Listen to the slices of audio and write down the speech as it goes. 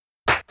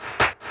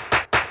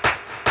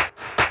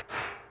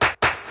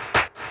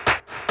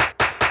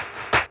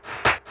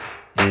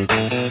Hello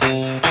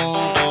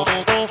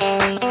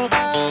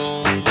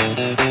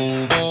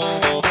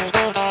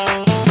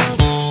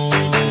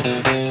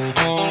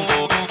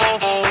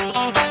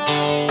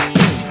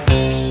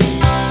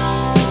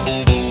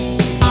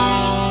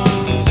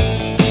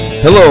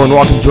and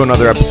welcome to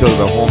another episode of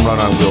the Home Run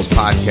on Wheels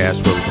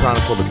podcast, where we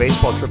chronicle the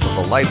baseball trip of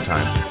a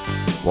lifetime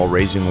while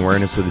raising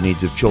awareness of the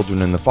needs of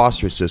children in the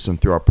foster system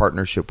through our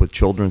partnership with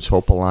Children's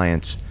Hope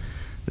Alliance.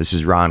 This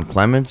is Ron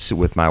Clements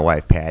with my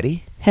wife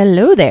Patty.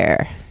 Hello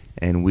there.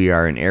 And we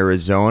are in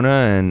Arizona,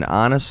 and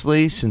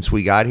honestly, since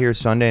we got here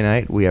Sunday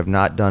night, we have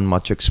not done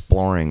much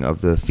exploring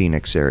of the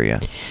Phoenix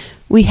area.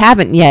 We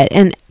haven't yet,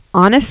 and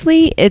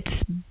honestly,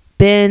 it's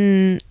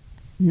been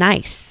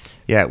nice.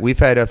 Yeah, we've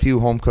had a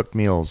few home-cooked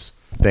meals,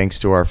 thanks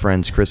to our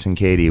friends Chris and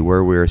Katie,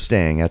 where we were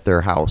staying at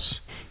their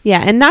house.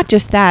 Yeah, and not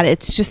just that,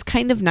 it's just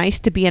kind of nice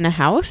to be in a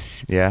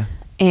house. Yeah.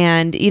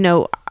 And, you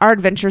know, our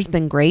adventure's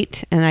been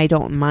great, and I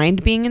don't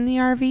mind being in the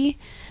RV,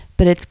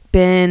 but it's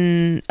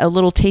been a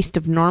little taste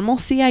of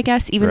normalcy, I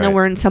guess, even though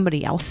we're in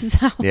somebody else's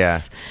house. Yeah.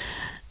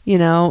 You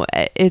know,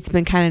 it's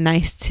been kind of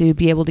nice to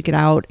be able to get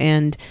out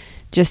and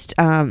just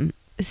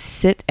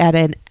sit at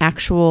an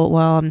actual,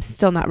 well, I'm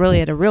still not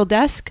really at a real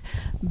desk,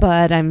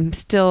 but I'm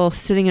still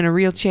sitting in a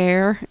real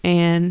chair.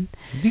 And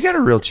You got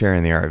a real chair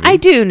in the RV. I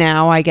do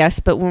now, I guess,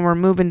 but when we're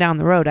moving down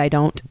the road, I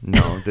don't.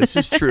 No, this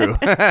is true.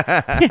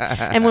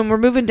 And when we're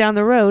moving down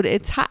the road,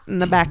 it's hot in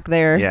the back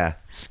there. Yeah.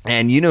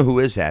 And you know who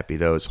is happy,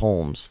 though, is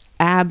Holmes.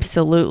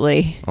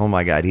 Absolutely. Oh,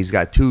 my God. He's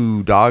got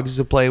 2 dogs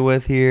to play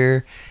with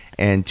here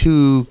and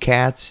 2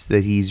 cats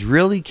that he's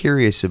really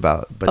curious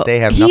about, but they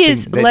have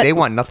nothing. They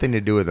want nothing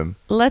to do with him.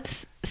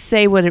 Let's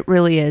say what it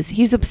really is.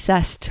 He's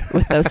obsessed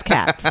with those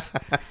cats.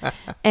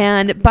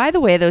 And by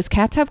the way, those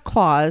cats have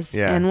claws.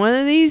 Yeah. And one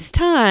of these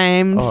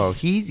times,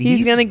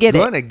 he's going to get it.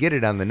 He's going to get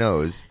it on the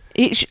nose.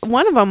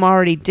 One of them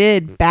already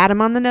did bat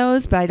him on the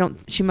nose, but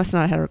she must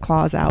not have her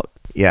claws out.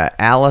 Yeah,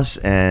 Alice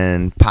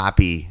and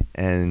Poppy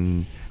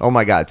and... Oh,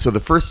 my God. So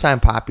the first time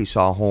Poppy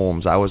saw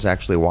Holmes, I was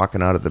actually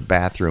walking out of the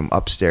bathroom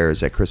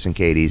upstairs at Chris and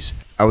Katie's.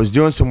 I was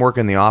doing some work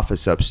in the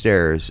office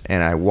upstairs,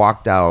 and I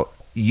walked out.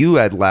 You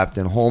had left,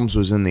 and Holmes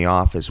was in the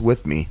office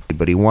with me,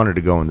 but he wanted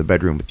to go in the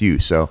bedroom with you.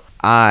 So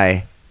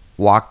I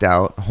walked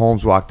out,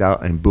 Holmes walked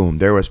out, and boom,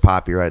 there was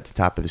Poppy right at the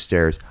top of the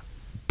stairs,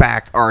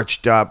 back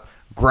arched up,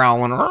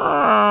 growling,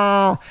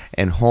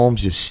 and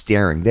Holmes just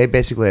staring. They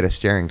basically had a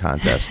staring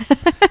contest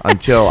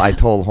until I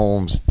told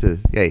Holmes to,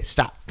 hey,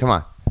 stop, come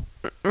on.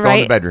 Go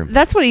in the bedroom.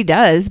 That's what he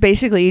does.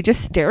 Basically, he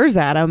just stares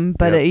at him.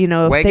 But, you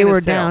know, if wagging they were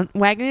down,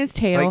 wagging his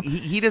tail. Like,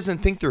 he doesn't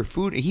think they're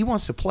food. He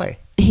wants to play.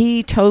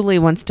 He totally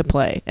wants to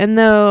play. And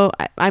though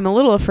I'm a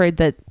little afraid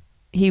that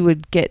he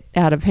would get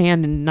out of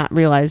hand and not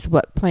realize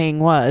what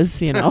playing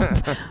was, you know.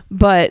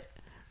 But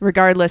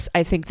regardless,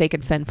 I think they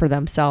can fend for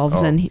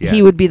themselves. And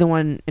he would be the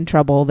one in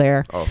trouble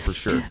there. Oh, for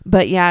sure.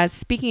 But, yeah,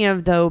 speaking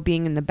of, though,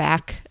 being in the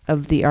back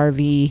of the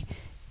RV,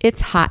 it's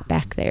hot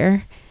back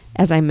there.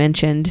 As I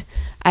mentioned,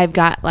 I've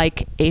got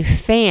like a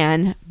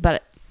fan,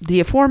 but the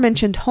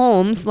aforementioned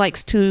Holmes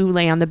likes to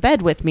lay on the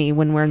bed with me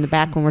when we're in the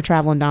back, when we're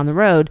traveling down the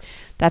road.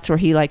 That's where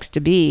he likes to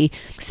be.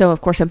 So,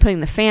 of course, I'm putting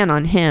the fan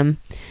on him.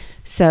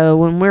 So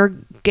when we're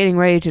getting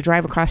ready to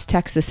drive across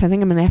Texas, I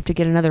think I'm going to have to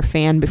get another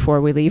fan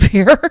before we leave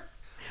here.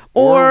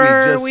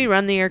 or we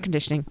run the air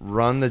conditioning.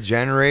 Run the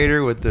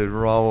generator with the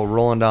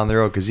rolling down the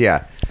road. Because,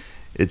 yeah.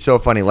 It's so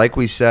funny. Like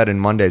we said in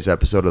Monday's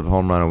episode of the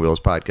Home Run on Wheels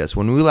podcast,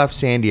 when we left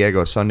San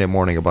Diego Sunday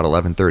morning about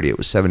 11:30, it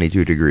was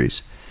 72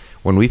 degrees.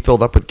 When we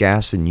filled up with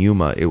gas in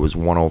Yuma, it was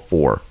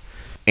 104.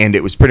 And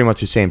it was pretty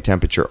much the same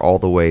temperature all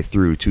the way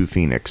through to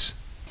Phoenix.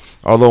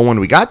 Although when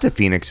we got to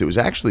Phoenix, it was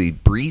actually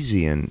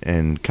breezy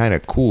and kind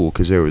of cool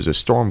because there was a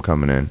storm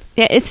coming in.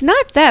 Yeah, it's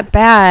not that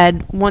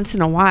bad once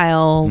in a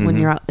while when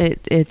you're out.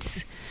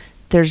 It's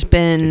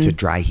a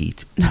dry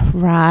heat.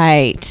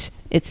 Right.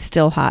 It's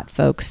still hot,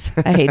 folks.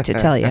 I hate to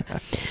tell you.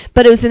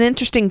 But it was an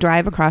interesting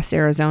drive across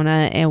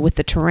Arizona and with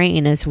the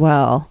terrain as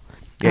well.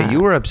 Yeah, you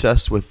were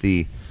obsessed with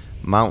the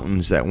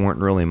mountains that weren't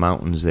really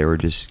mountains. They were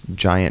just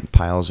giant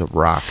piles of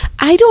rock.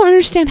 I don't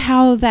understand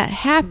how that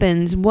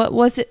happens. What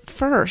was it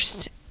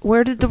first?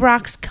 Where did the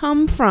rocks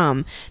come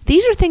from?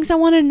 These are things I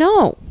want to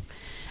know.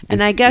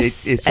 And I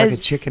guess it's like a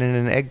chicken and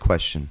an egg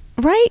question.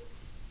 Right?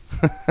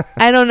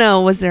 I don't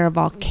know. Was there a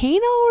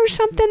volcano or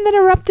something that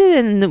erupted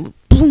and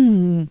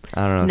boom?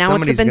 I don't know. Now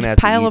Somebody's it's a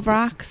pile of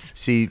rocks.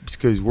 See,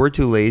 because we're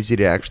too lazy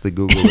to actually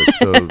Google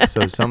it.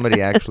 So somebody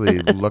actually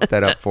look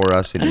that up for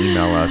us and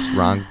email us,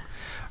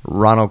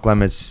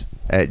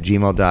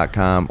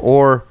 ronaldclements@gmail.com,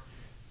 or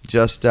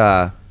just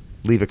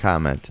leave a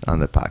comment on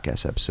the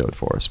podcast episode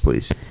for us,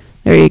 please.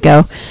 There you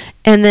go.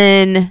 And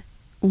then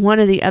one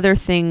of the other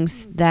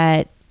things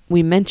that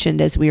we mentioned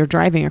as we were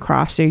driving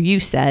across, or you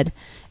said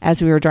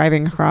as we were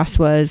driving across,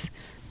 was,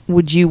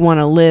 would you want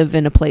to live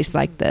in a place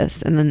like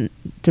this? And then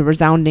the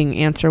resounding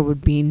answer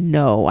would be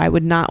no. I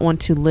would not want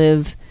to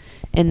live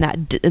in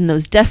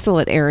those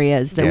desolate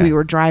areas that we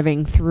were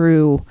driving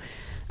through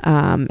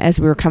as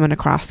we were coming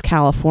across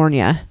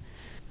California.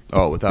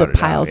 Oh, without the a doubt,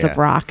 piles yeah. of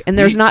rock. And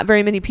there's We- not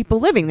very many people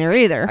living there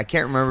either. I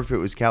can't remember if it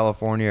was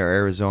California or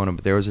Arizona,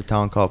 but there was a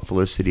town called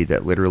Felicity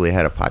that literally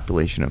had a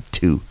population of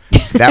 2.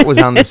 That was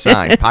on the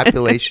sign,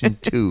 population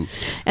 2.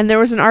 And there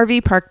was an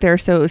RV park there,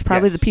 so it was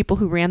probably Yes. the people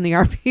who ran the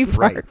RV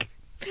Right. park.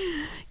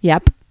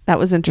 Yep, that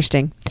was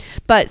interesting.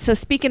 But so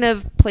speaking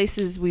of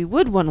places we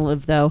would want to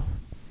live, though,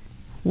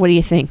 what do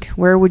you think?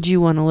 Where would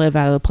you want to live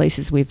out of the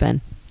places we've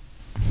been?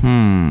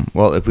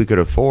 Well, if we could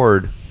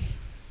afford,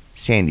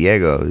 San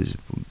Diego is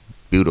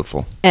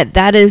beautiful. And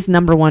that is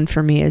number one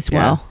for me as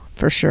well,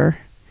 for sure.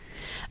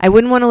 I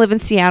wouldn't want to live in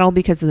Seattle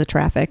because of the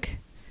traffic.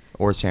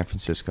 Or San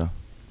Francisco.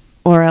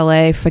 Or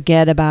LA,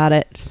 forget about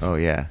it. Oh,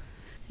 yeah.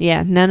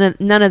 Yeah, none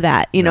of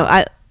that. You know,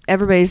 No.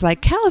 everybody's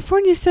like,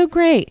 California's so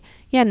great.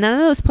 Yeah, none of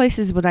those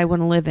places would I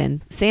want to live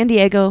in. San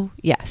Diego,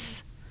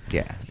 yes.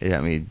 Yeah.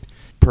 I mean,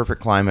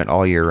 perfect climate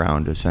all year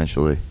round,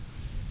 essentially.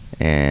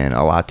 And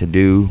a lot to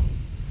do.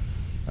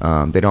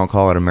 They don't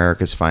call it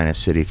America's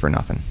finest city for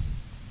nothing.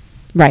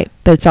 Right,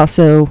 but it's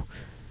also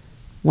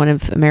one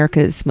of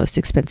America's most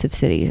expensive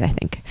cities, I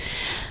think.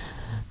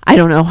 I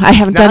don't know. I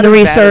haven't done the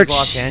It's not as bad as research.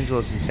 Los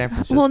Angeles and San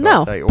Francisco. Well, no,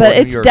 I'll tell you, but or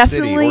New it's York City,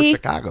 definitely- or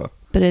Chicago.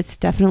 But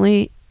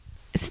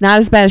it's not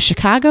as bad as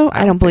Chicago. I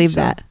don't don't believe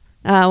think so.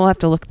 that. We'll have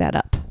to look that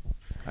up.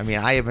 I mean,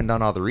 I haven't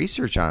done all the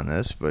research on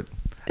this, but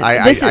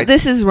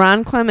This is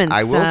Ron Clements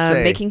I will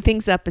say- making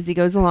things up as he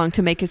goes along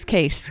to make his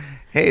case.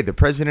 hey, the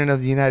president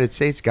of the United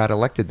States got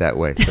elected that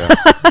way. So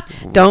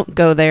Don't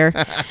go there.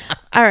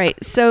 All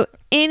right. So,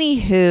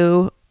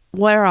 anywho,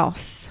 where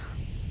else?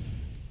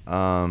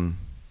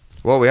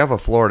 well, we have a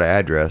Florida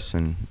address,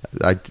 and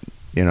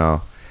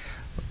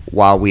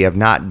while we have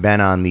not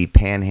been on the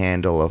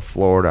Panhandle of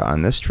Florida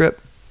on this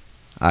trip,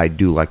 I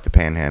do like the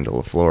Panhandle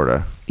of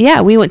Florida.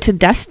 Yeah, we went to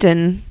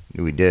Destin,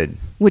 We did.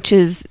 which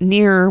is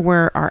near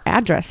where our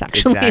address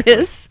actually Exactly.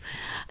 is.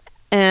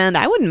 And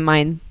I wouldn't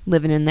mind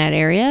living in that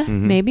area.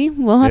 Mhm. Maybe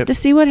we'll have Yep. to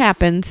see what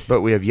happens.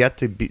 But we have yet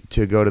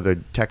to go to the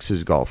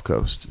Texas Gulf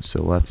Coast,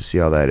 so we'll have to see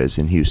how that is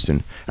in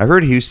Houston. I've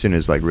heard Houston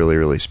is like really,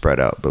 really spread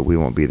out, but we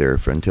won't be there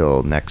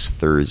until next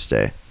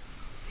Thursday.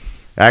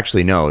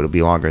 Actually, no, it'll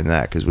be longer than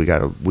that because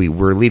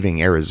we're leaving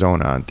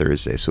Arizona on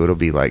Thursday, so it'll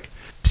be like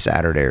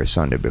Saturday or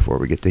Sunday before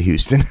we get to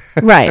Houston.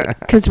 Right,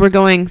 because we're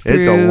going through.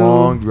 It's a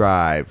long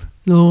drive.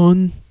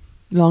 long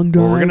drive.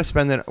 Well, we're gonna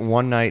spend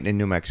one night in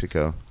New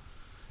Mexico,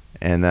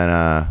 and then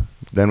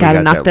we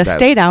Gotta got knock the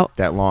state out.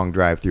 That long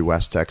drive through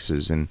West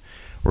Texas, and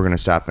we're gonna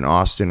stop in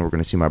Austin. We're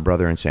gonna see my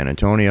brother in San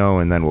Antonio,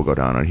 and then we'll go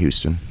down on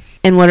Houston.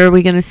 And what are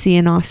we going to see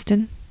in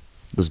Austin?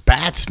 Those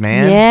bats,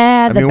 man.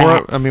 Yeah, the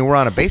bats. We're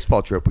on a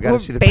baseball trip. We got to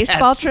see the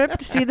baseball bats. trip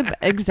to see the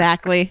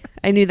exactly.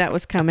 I knew that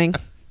was coming.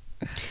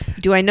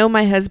 Do I know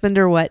my husband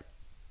or what?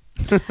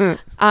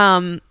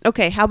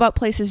 Okay, how about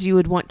places you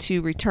would want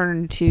to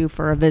return to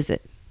for a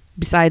visit?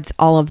 Besides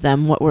all of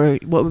them, what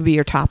would be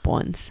your top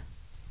ones?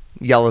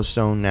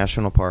 Yellowstone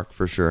National Park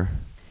for sure.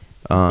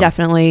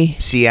 Definitely.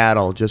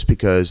 Seattle, just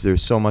because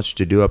there's so much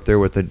to do up there.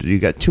 You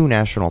got 2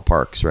 national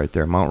parks right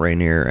there, Mount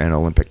Rainier and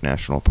Olympic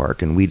National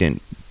Park, and we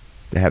didn't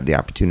have the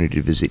opportunity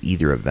to visit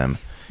either of them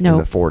in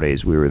the 4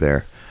 days we were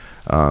there.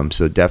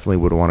 So definitely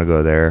would want to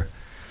go there.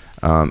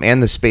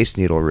 And the Space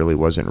Needle really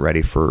wasn't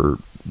ready for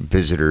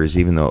visitors,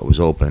 even though it was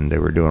open. They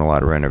were doing a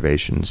lot of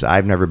renovations.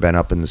 I've never been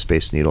up in the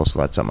Space Needle, so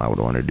that's something I would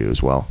want to do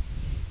as well.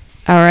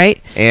 All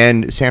right.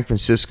 And San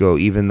Francisco,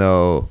 even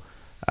though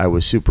I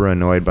was super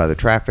annoyed by the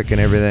traffic and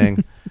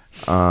everything,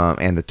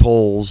 and the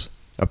tolls.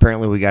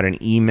 Apparently, we got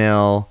an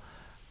email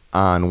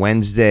on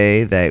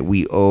Wednesday that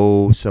we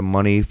owe some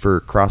money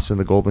for crossing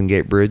the Golden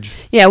Gate Bridge.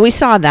 Yeah, we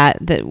saw that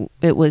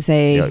it was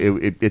a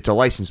It's a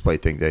license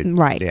plate thing.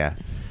 Right. Yeah.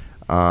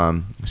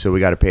 So we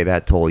got to pay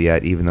that toll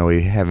yet, even though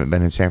we haven't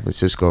been in San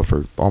Francisco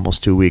for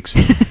almost 2 weeks.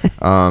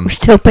 we're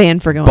still paying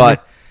for going.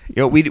 But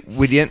we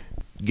didn't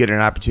get an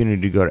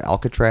opportunity to go to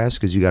Alcatraz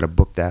because you got to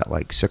book that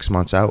like 6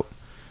 months out.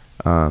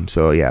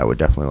 So yeah, I would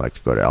definitely like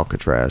to go to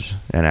Alcatraz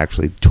and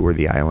actually tour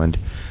the island.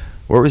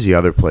 Where was the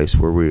other place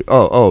where we?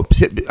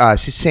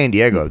 San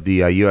Diego, the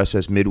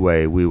USS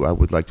Midway. I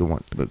would like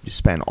to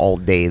spend all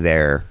day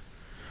there.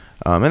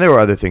 And there were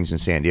other things in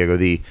San Diego.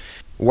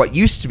 What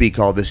used to be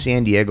called the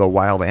San Diego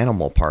Wild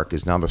Animal Park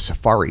is now the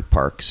Safari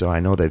Park. So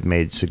I know they've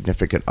made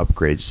significant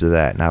upgrades to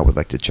that, and I would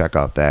like to check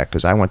out that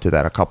because I went to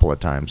that a couple of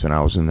times when I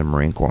was in the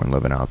Marine Corps and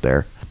living out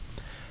there.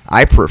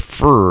 I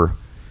prefer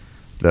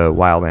the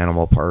Wild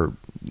Animal Park,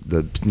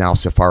 the now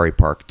Safari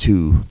Park,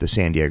 to the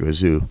San Diego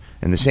Zoo.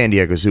 And the San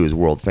Diego Zoo is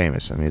world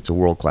famous. I mean, it's a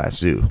world-class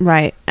zoo.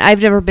 Right.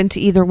 I've never been to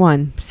either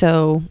one,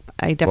 so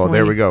I definitely... Well,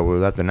 there we go.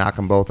 We'll have to knock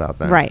them both out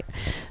then. Right.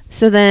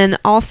 So then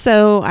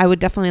also, I would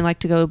definitely like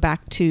to go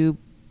back to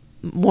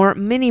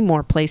many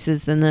more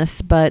places than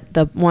this, but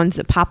the ones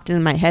that popped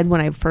in my head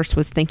when I first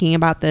was thinking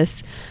about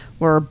this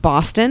were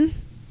Boston,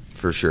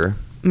 For sure.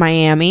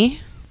 Miami,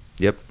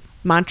 Yep.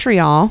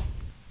 Montreal,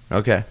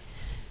 Okay.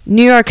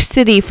 New York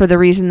City, for the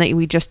reason that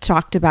we just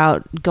talked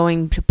about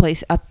going to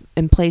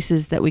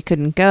places that we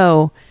couldn't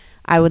go.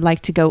 I would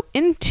like to go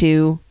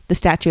into the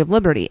Statue of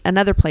Liberty,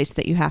 another place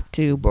that you have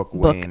to book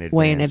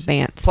way in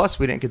advance. Plus,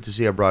 we didn't get to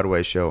see a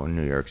Broadway show in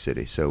New York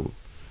City, so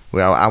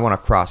I want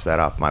to cross that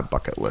off my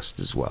bucket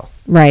list as well.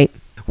 Right.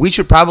 We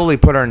should probably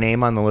put our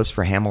name on the list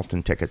for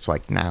Hamilton tickets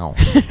like now.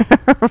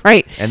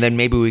 Right. And then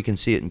maybe we can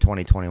see it in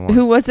 2021.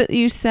 Who was it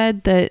you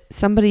said that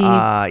somebody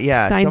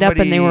signed up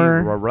and they were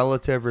a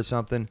relative or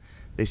something?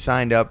 They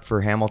signed up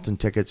for Hamilton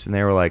tickets and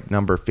they were like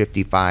number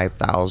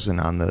 55,000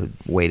 on the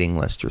waiting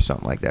list or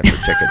something like that for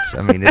tickets.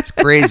 I mean, it's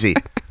crazy.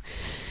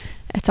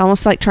 It's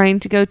almost like trying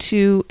to go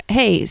to,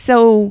 hey,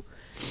 so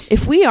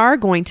if we are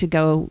going to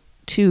go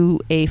to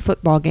a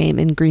football game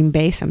in Green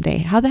Bay someday,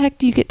 how the heck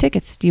do you get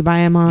tickets? Do you buy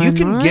them online?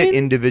 You can get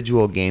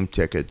individual game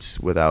tickets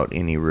without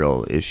any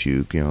real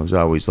issue. You know, there's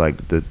always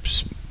like the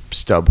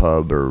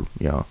StubHub or,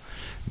 you know,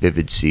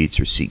 Vivid Seats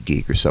or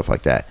SeatGeek or stuff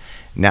like that.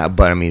 Now,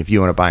 but I mean, if you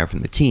want to buy them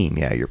from the team,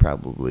 yeah, you're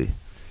probably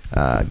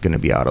going to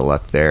be out of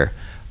luck there.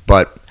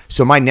 But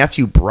so my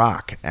nephew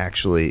Brock,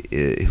 actually,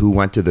 who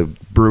went to the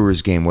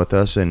Brewers game with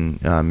us in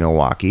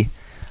Milwaukee,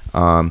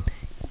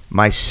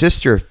 my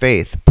sister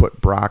Faith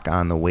put Brock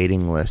on the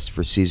waiting list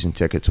for season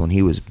tickets when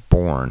he was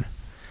born.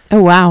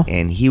 Oh, wow.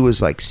 And he was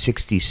like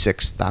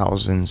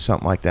 66,000,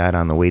 something like that,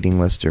 on the waiting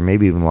list, or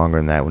maybe even longer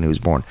than that when he was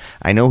born.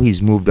 I know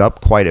he's moved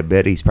up quite a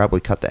bit. He's probably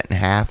cut that in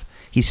half.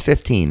 He's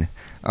 15.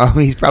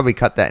 He's probably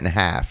cut that in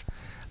half.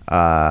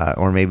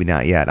 Or maybe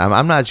not yet.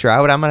 I'm not sure.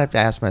 I'm going to have to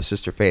ask my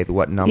sister Faith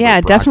what number Yeah,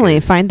 Brock definitely.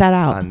 is Find that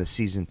out. on the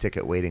season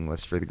ticket waiting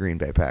list for the Green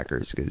Bay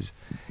Packers. Because,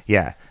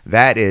 yeah,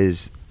 that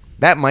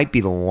might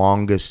be the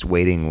longest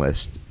waiting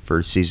list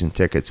for season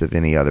tickets of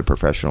any other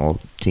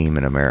professional team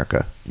in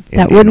America.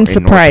 That wouldn't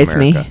surprise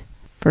me,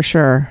 for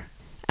sure.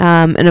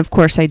 And, of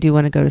course, I do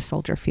want to go to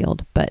Soldier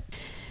Field. But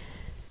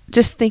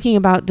just thinking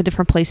about the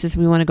different places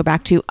we want to go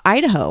back to,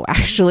 Idaho,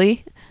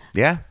 actually.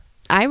 Yeah.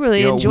 I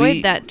really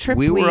enjoyed that trip.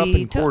 We were up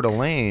in Coeur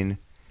d'Alene,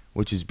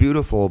 which is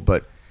beautiful,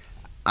 but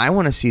I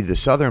want to see the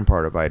southern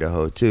part of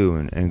Idaho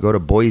too, and go to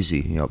Boise.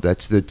 You know,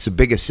 that's the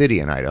biggest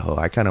city in Idaho.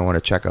 I kind of want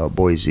to check out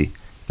Boise.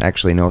 I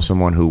actually know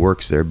someone who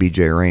works there,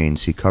 BJ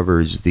Rains. He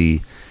covers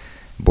the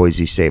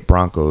Boise State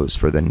Broncos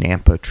for the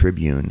Nampa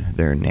Tribune.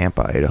 They're in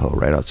Nampa, Idaho,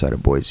 right outside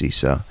of Boise.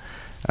 So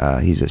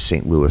he's a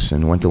St. Louis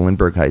and went to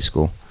Lindbergh High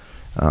School.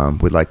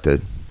 We'd like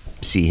to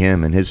see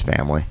him and his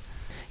family.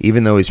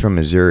 Even though he's from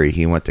Missouri,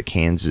 he went to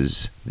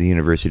Kansas, the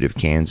University of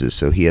Kansas,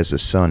 so he has a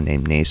son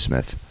named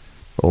Naismith.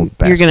 You're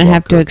going to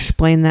have to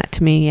explain that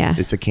to me, yeah.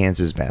 It's a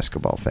Kansas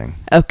basketball thing.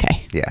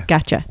 Okay. Yeah.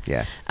 Gotcha.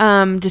 Yeah.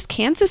 Does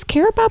Kansas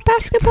care about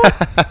basketball?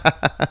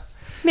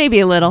 Maybe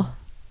a little.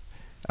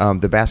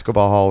 The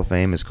Basketball Hall of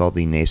Fame is called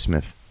the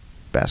Naismith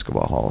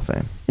Basketball Hall of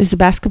Fame. Is the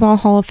Basketball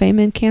Hall of Fame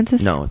in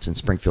Kansas? No, it's in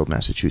Springfield,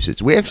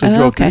 Massachusetts. We actually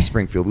drove through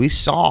Springfield. We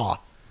saw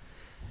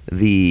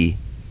the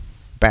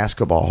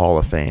Basketball Hall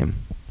of Fame,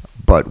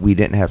 but we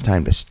didn't have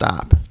time to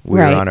stop. We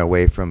were on our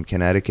way from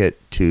Connecticut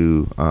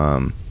to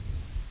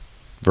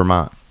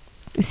Vermont.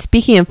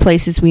 Speaking of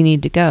places we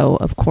need to go,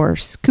 of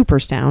course,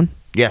 Cooperstown.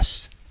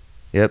 Yes.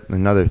 Yep,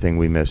 another thing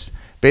we missed.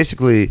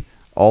 Basically,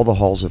 all the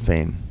halls of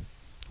fame.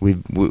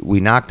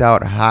 We knocked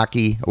out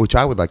hockey, which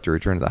I would like to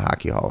return to the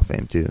Hockey Hall of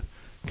Fame, too.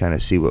 Kind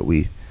of see what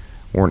we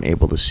weren't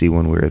able to see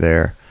when we were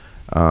there.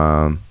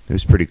 It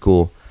was pretty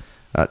cool.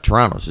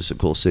 Toronto's just a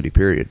cool city,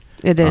 period.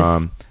 It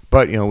is.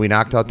 But, you know, we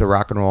knocked out the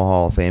Rock and Roll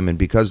Hall of Fame, and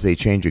because they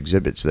change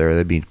exhibits there,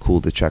 that'd be cool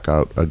to check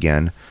out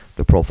again.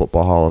 The Pro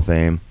Football Hall of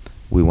Fame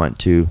we went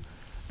to.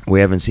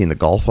 We haven't seen the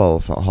Golf Hall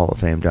of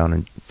Fame down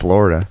in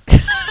Florida.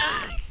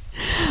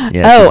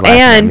 Yeah,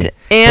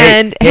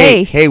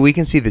 hey, we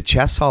can see the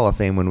Chess Hall of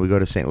Fame when we go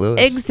to St.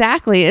 Louis.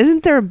 Exactly.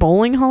 Isn't there a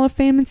Bowling Hall of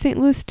Fame in St.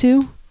 Louis,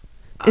 too?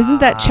 Isn't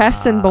that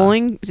chess and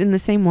bowling in the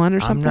same one or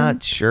something? I'm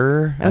not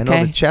sure. Okay. I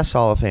know the Chess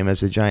Hall of Fame has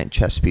the giant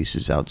chess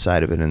pieces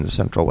outside of it in the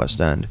Central West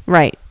End.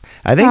 Right.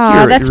 I think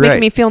that's right.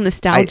 making me feel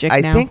nostalgic now.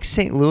 I think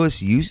St.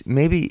 Louis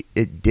maybe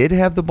it did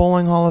have the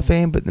Bowling Hall of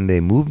Fame, but then they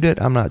moved it.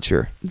 I'm not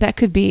sure. That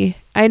could be.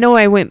 I know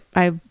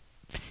I've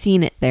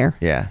seen it there.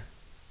 Yeah.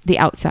 The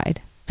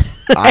outside.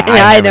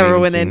 I never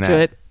went into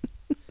it.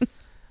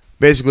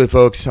 Basically,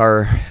 folks,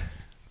 our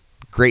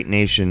great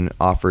nation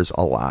offers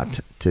a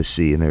lot to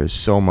see, and there's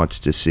so much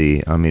to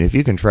see. I mean, if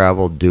you can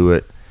travel, do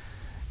it.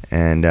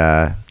 And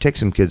take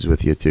some kids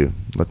with you, too.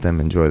 Let them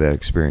enjoy that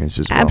experience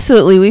as well.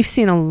 Absolutely. We've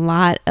seen a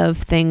lot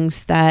of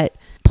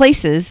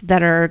places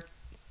that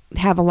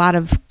have a lot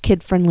of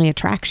kid-friendly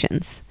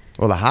attractions.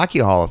 Well, the Hockey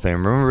Hall of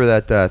Fame. Remember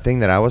that thing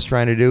that I was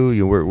trying to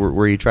do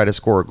where you try to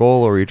score a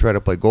goal or you try to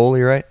play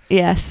goalie, right?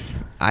 Yes.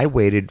 I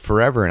waited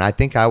forever, and I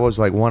think I was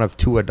like one of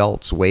two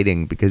adults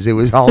waiting because it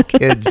was all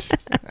kids.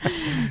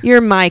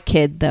 You're my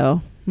kid,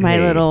 though. I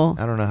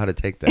don't know how to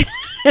take that.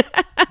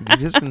 Did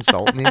you just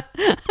insult me?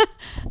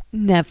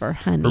 Never,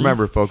 honey.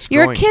 Remember, folks.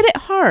 You're a kid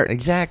at heart.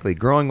 Exactly.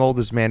 Growing old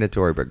is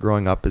mandatory, but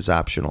growing up is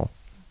optional.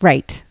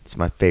 Right. It's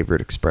my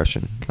favorite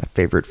expression, my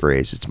favorite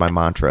phrase. It's my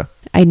mantra.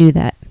 I knew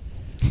that.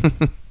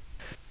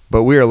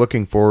 But we are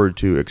looking forward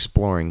to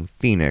exploring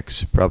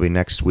Phoenix probably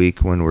next week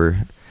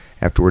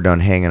after we're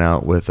done hanging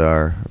out with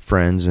our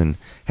friends. And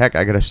heck,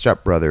 I got a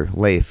stepbrother,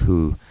 Leif,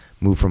 who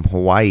moved from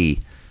Hawaii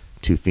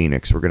to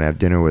Phoenix. We're going to have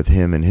dinner with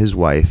him and his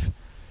wife,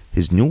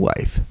 his new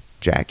wife,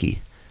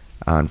 Jackie,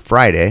 on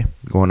Friday.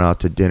 Going out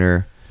to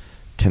dinner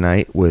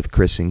tonight with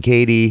Chris and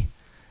Katie.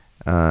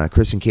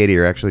 Chris and Katie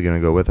are actually going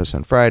to go with us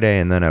on Friday,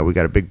 and then we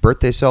got a big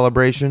birthday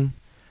celebration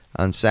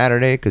on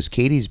Saturday because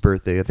Katie's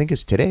birthday, I think,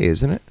 is today,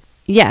 isn't it?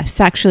 Yes,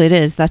 actually it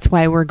is. That's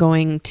why we're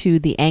going to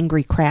the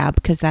Angry Crab,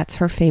 because that's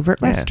her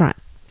favorite restaurant.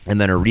 And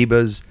then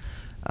Ariba's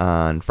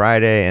on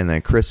Friday, and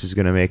then Chris is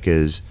going to make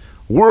his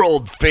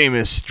world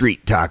famous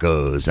street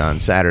tacos on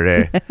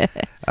Saturday.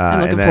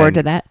 I'm looking forward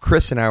to that.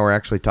 Chris and I were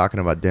actually talking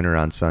about dinner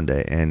on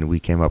Sunday, and we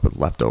came up with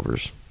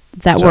leftovers.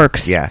 That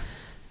works. Yeah.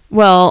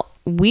 Well,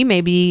 we may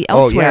be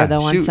elsewhere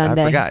on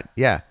Sunday. I forgot.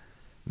 Yeah.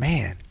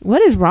 Man.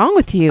 What is wrong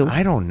with you?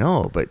 I don't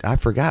know, but I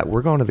forgot.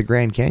 We're going to the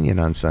Grand Canyon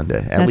on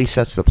Sunday. At least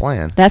that's the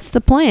plan. That's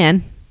the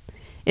plan.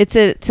 It's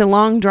a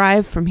long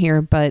drive from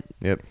here, but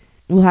yep.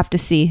 We'll have to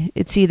see.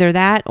 It's either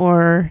that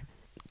or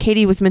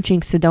Katie was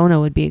mentioning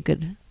Sedona would be a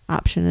good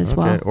option as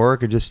well. Or I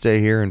could just stay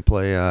here and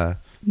play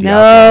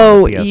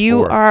No,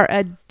 you are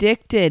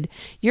addicted.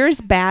 You're as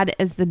bad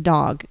as the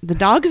dog. The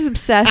dog is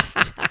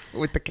obsessed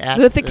with the cats.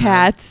 With the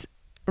cats.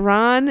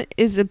 Ron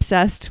is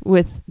obsessed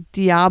with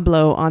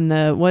Diablo on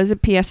the, what is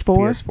it, PS4?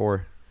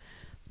 PS4.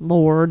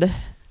 Lord.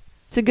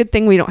 It's a good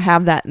thing we don't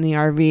have that in the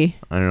RV.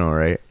 I know,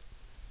 right?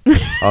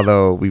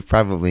 Although we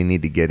probably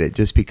need to get it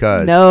just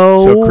because. No.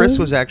 So Chris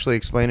was actually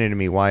explaining to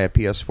me why a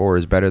PS4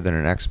 is better than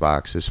an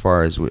Xbox as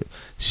far as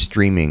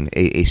streaming,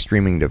 a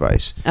streaming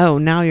device. Oh,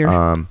 now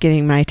you're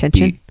getting my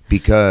attention.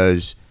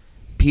 Because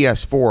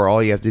PS4,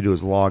 all you have to do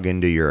is log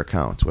into your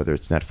accounts, whether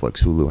it's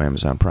Netflix, Hulu,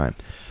 Amazon Prime.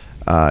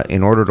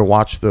 In order to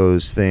watch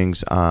those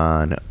things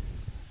on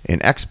an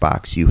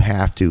Xbox, you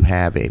have to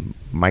have a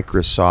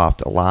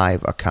Microsoft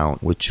Live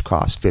account, which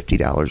costs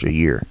 $50 a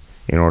year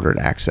in order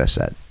to access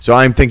that. So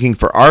I'm thinking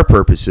for our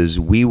purposes,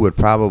 we would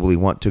probably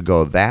want to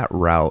go that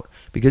route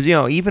because,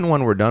 even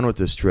when we're done with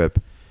this trip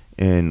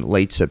in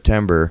late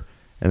September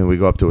and then we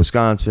go up to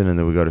Wisconsin and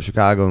then we go to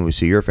Chicago and we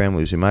see your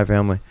family, we see my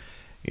family,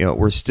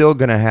 we're still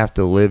going to have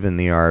to live in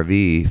the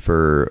RV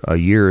for a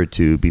year or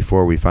two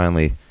before we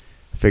finally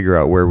figure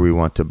out where we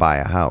want to buy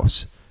a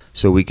house.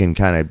 So we can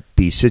kind of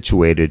be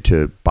situated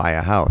to buy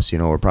a house.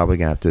 We're probably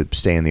going to have to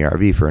stay in the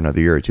RV for another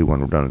year or two when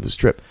we're done with this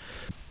trip.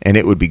 And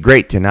it would be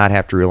great to not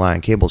have to rely on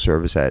cable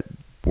service at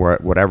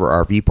whatever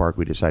RV park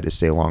we decide to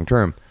stay long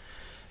term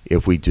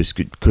if we just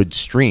could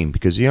stream.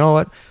 Because you know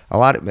what?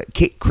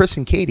 Chris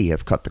and Katie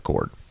have cut the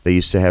cord. They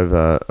used to have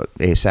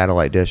a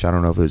satellite dish. I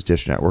don't know if it was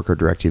Dish Network or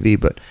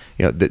DirecTV, but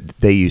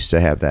they used to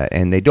have that,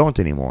 and they don't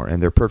anymore.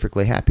 And they're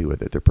perfectly happy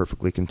with it. They're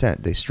perfectly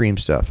content. They stream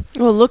stuff.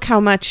 Well, look how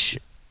much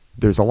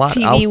there's a lot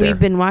TV out there. We've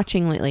been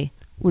watching lately.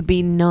 Would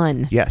be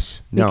none.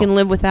 Yes, we can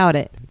live without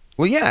it.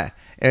 Well, yeah.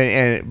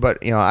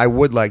 But I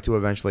would like to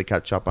eventually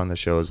catch up on the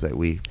shows that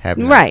we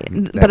haven't. Right,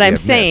 but I'm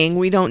saying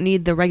we don't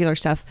need the regular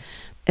stuff,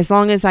 as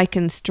long as I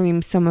can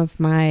stream some of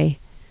my,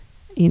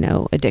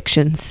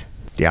 addictions.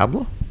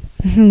 Diablo?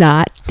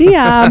 Not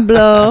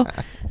Diablo,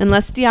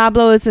 unless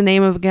Diablo is the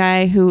name of a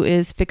guy who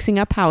is fixing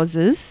up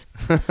houses,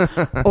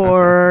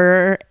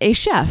 or a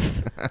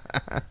chef,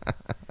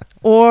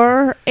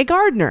 or a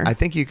gardener. I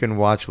think you can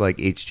watch like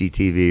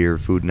HGTV or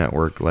Food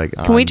Network.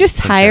 Can we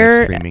just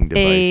hire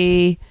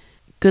a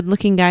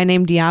good-looking guy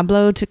named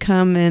Diablo to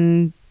come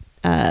and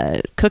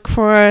cook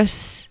for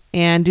us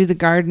and do the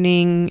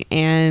gardening?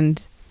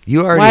 And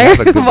you already have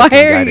a good-looking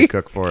guy to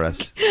cook for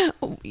us.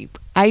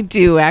 I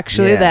do,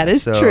 actually. That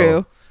is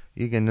true.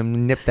 You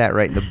can nip that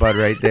right in the bud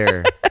right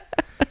there,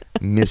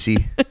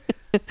 Missy.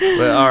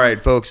 But, all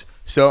right, folks.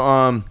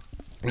 So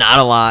not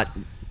a lot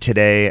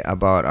today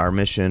about our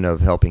mission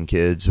of helping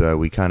kids.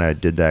 We kind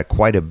of did that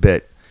quite a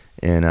bit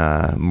in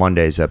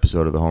Monday's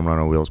episode of the Home Run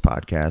on Wheels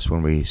podcast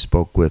when we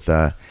spoke with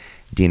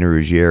Dina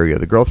Ruggieri of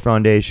the Growth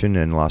Foundation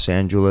in Los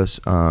Angeles.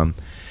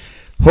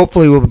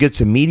 Hopefully we'll get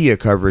some media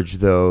coverage,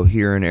 though,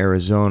 here in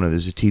Arizona.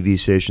 There's a TV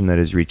station that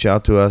has reached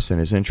out to us and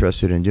is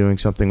interested in doing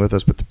something with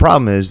us. But the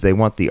problem is they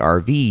want the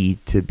RV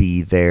to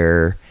be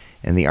there,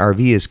 and the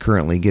RV is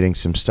currently getting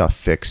some stuff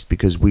fixed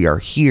because we are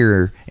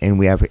here and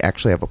we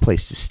actually have a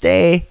place to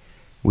stay.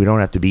 We don't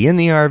have to be in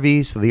the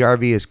RV, so the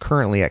RV is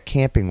currently at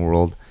Camping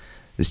World.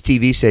 This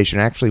TV station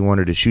actually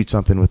wanted to shoot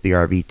something with the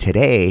RV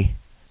today,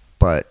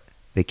 but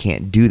they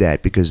can't do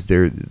that because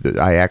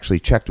I actually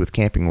checked with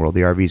Camping World.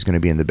 The RV is going to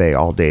be in the bay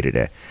all day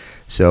today.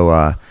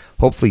 So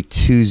hopefully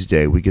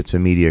Tuesday we get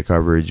some media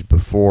coverage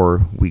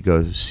before we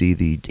go see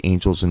the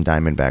Angels and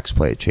Diamondbacks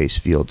play at Chase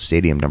Field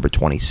Stadium number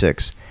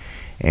 26.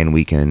 And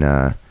we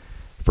can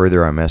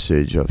further our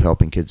message of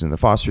helping kids in the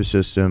foster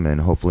system and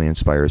hopefully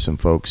inspire some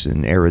folks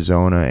in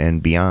Arizona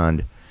and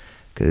beyond,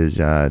 because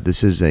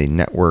this is a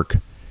network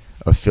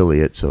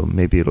affiliate, so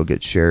maybe it'll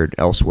get shared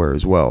elsewhere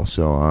as well.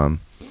 So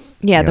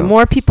the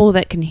more people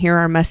that can hear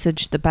our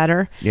message, the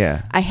better.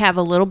 Yeah. I have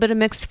a little bit of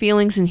mixed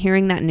feelings in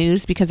hearing that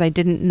news because I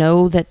didn't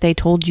know that they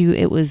told you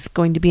it was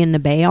going to be in the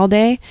bay all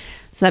day.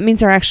 So that means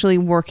they're actually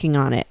working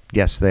on it.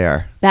 Yes, they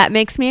are. That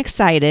makes me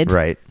excited.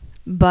 Right.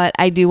 But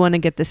I do want to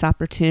get this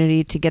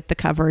opportunity to get the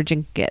coverage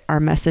and get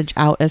our message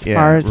out as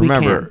far as we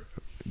can. Remember,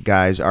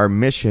 guys, our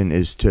mission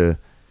is to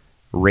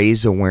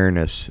raise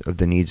awareness of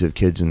the needs of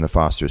kids in the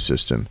foster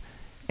system.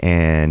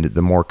 And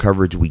the more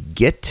coverage we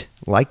get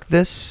like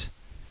this,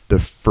 the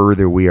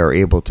further we are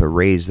able to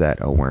raise that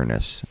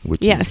awareness.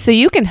 So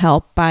you can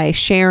help by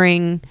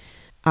sharing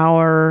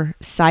our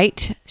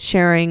site,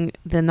 sharing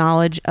the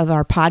knowledge of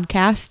our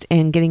podcast,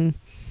 and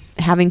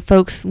having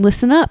folks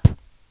listen up.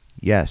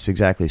 Yes,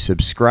 exactly.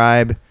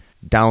 Subscribe,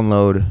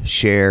 download,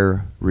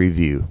 share,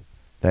 review.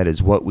 That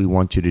is what we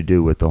want you to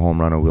do with the Home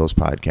Run on Wheels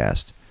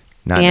podcast.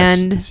 Not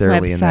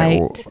necessarily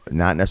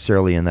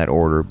in that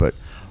order, but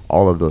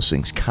all of those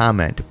things.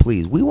 Comment,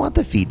 please. We want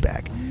the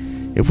feedback.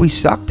 If we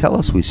suck, tell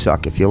us we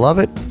suck. If you love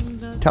it,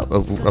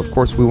 of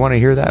course, we want to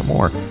hear that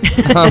more.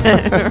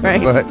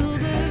 Right. But,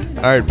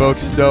 all right,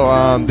 folks.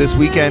 So this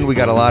weekend, we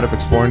got a lot of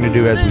exploring to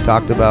do, as we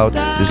talked about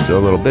just a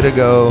little bit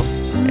ago.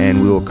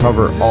 And we will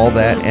cover all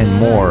that and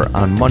more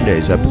on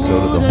Monday's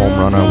episode of the Home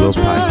Run on Wheels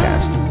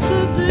podcast.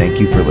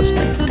 Thank you for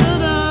listening.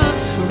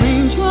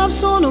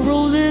 Raindrops on the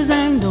roses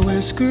and the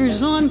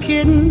whiskers on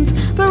kittens,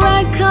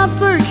 bright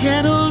copper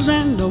kettles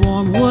and the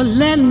warm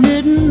woodland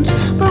mittens,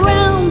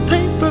 brown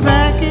paper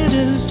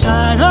packages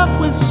tied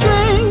up with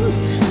strings.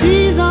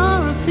 These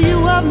are a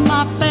few of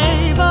my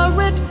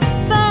favorite